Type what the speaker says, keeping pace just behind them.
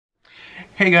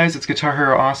Hey guys, it's Guitar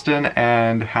Hero Austin,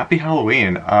 and happy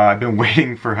Halloween. I've been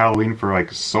waiting for Halloween for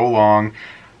like so long.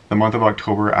 The month of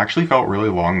October actually felt really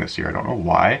long this year. I don't know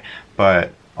why,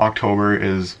 but October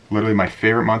is literally my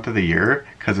favorite month of the year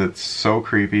because it's so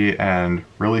creepy and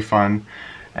really fun.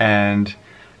 And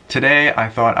today I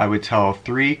thought I would tell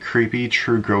 3 creepy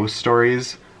true ghost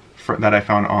stories that I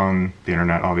found on the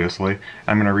internet, obviously.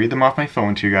 I'm gonna read them off my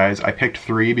phone to you guys. I picked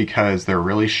 3 because they're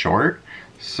really short,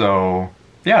 so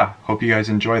yeah, hope you guys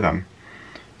enjoy them.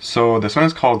 So this one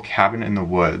is called Cabin in the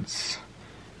Woods.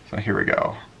 So here we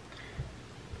go.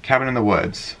 Cabin in the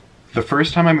Woods. The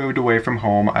first time I moved away from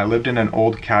home, I lived in an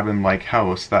old cabin-like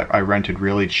house that I rented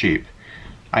really cheap.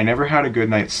 I never had a good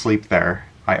night's sleep there.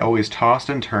 I always tossed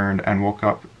and turned and woke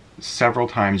up several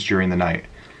times during the night.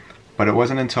 But it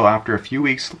wasn't until after a few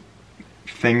weeks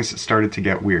things started to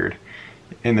get weird.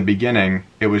 In the beginning,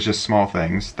 it was just small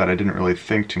things that I didn't really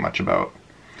think too much about,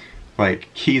 like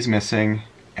keys missing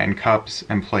and cups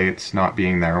and plates not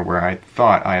being there where I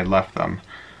thought I had left them.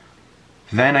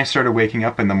 Then I started waking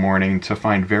up in the morning to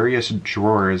find various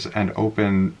drawers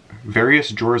opened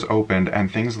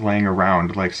and things laying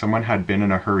around like someone had been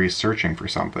in a hurry searching for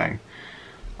something.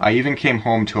 I even came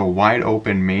home to a wide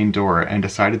open main door and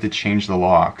decided to change the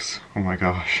locks. Oh my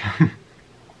gosh.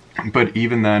 But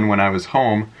even then, when I was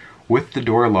home with the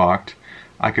door locked,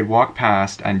 I could walk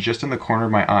past and just in the corner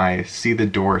of my eye see the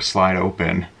door slide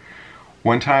open.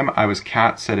 One time I was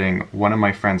cat sitting one of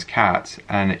my friend's cats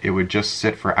and it would just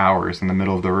sit for hours in the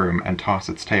middle of the room and toss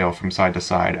its tail from side to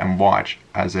side and watch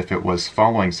as if it was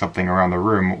following something around the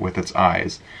room with its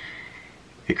eyes.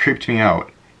 It creeped me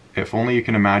out. If only you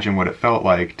can imagine what it felt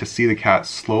like to see the cat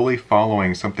slowly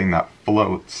following something that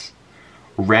floats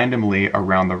randomly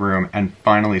around the room and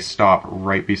finally stop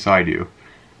right beside you.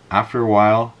 After a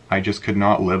while, I just could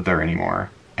not live there anymore,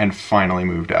 and finally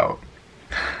moved out.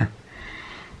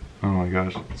 Oh my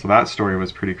gosh. So that story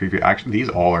was pretty creepy. Actually, these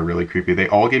all are really creepy. They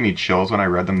all gave me chills when I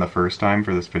read them the first time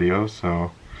for this video,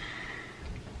 so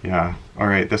yeah.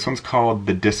 Alright, this one's called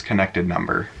The Disconnected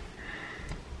Number.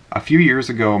 A few years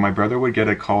ago, my brother would get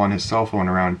a call on his cell phone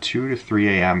around 2 to 3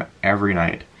 a.m. every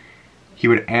night. He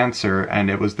would answer, and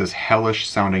it was this hellish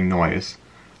sounding noise,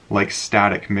 like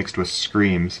static mixed with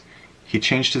screams. He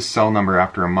changed his cell number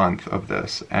after a month of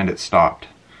this, and it stopped.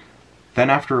 Then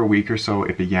after a week or so,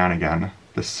 it began again.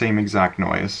 The same exact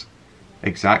noise.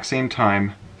 Exact same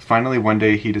time. Finally one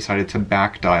day he decided to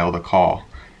back dial the call.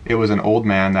 It was an old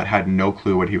man that had no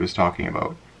clue what he was talking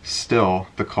about. Still,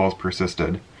 the calls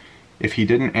persisted. If he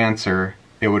didn't answer,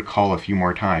 it would call a few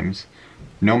more times.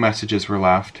 No messages were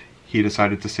left. He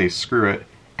decided to say screw it,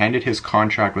 ended his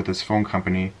contract with his phone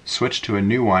company, switched to a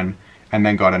new one, and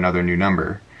then got another new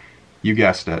number. You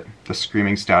guessed it, the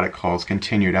screaming static calls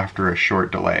continued after a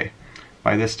short delay.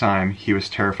 By this time, he was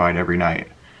terrified every night,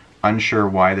 unsure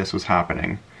why this was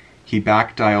happening. He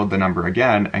back-dialed the number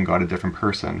again and got a different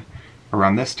person.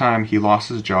 Around this time, he lost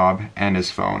his job and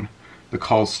his phone. The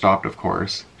calls stopped, of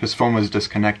course. His phone was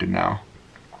disconnected now.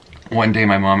 One day,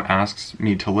 my mom asked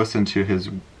me to listen to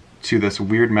this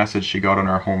weird message she got on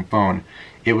our home phone.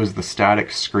 It was the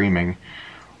static screaming.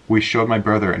 We showed my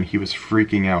brother and he was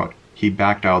freaking out. He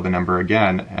back-dialed the number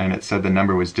again, and it said the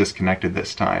number was disconnected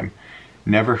this time.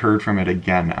 Never heard from it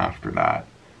again after that.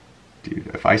 Dude,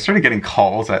 if I started getting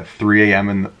calls at 3 a.m.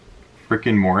 in the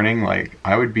freaking morning, like,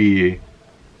 I'd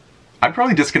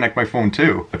probably disconnect my phone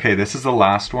too. Okay, this is the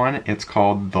last one. It's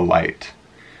called The Light.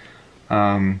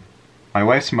 My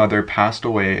wife's mother passed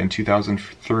away in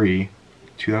 2003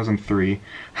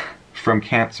 from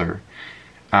cancer.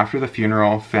 After the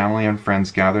funeral, family and friends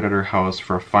gathered at her house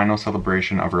for a final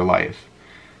celebration of her life.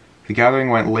 The gathering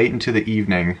went late into the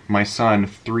evening. My son,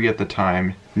 3 at the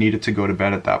time, needed to go to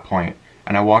bed at that point,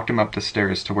 and I walked him up the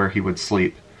stairs to where he would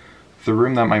sleep. The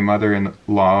room that my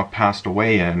mother-in-law passed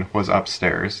away in was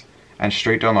upstairs, and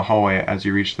straight down the hallway as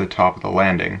you reached the top of the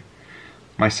landing.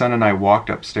 My son and I walked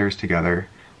upstairs together,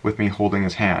 with me holding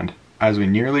his hand. As we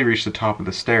nearly reached the top of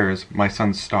the stairs, my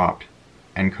son stopped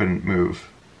and couldn't move.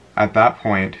 At that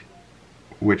point,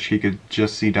 which he could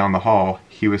just see down the hall,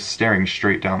 he was staring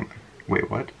straight down...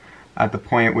 Wait, what? At the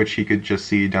point which he could just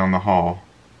see down the hall.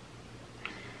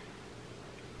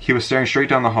 He was staring straight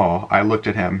down the hall. I looked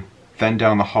at him, then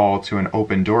down the hall to an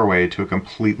open doorway to a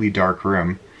completely dark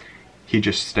room. He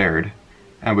just stared,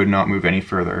 and would not move any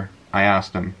further. I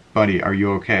asked him, "Buddy, are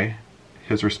you okay?"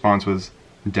 His response was,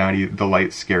 "Daddy, the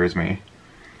light scares me."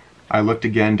 I looked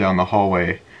again down the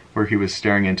hallway, where he was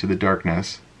staring into the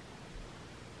darkness.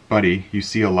 "Buddy, you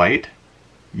see a light?"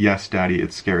 "Yes, Daddy,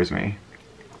 it scares me."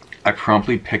 I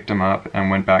promptly picked him up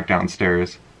and went back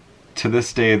downstairs. To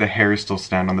this day, the hairs still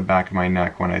stand on the back of my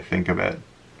neck when I think of it.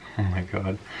 Oh my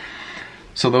god.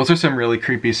 So those are some really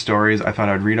creepy stories I thought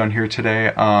I'd read on here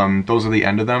today. Those are the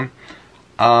end of them.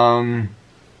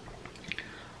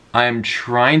 I'm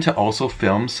trying to also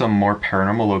film some more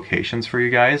paranormal locations for you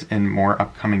guys in more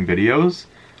upcoming videos.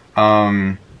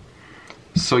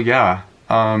 So yeah,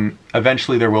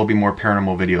 eventually there will be more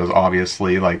paranormal videos,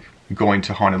 obviously, like going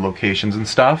to haunted locations and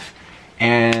stuff.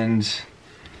 And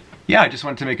yeah, I just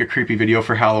wanted to make a creepy video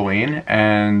for Halloween,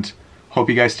 and hope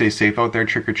you guys stay safe out there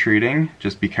trick-or-treating.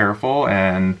 Just be careful,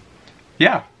 and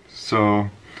yeah, so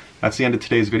that's the end of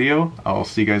today's video. I'll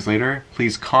see you guys later.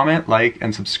 Please comment, like,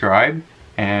 and subscribe,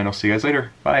 and I'll see you guys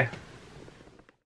later. Bye.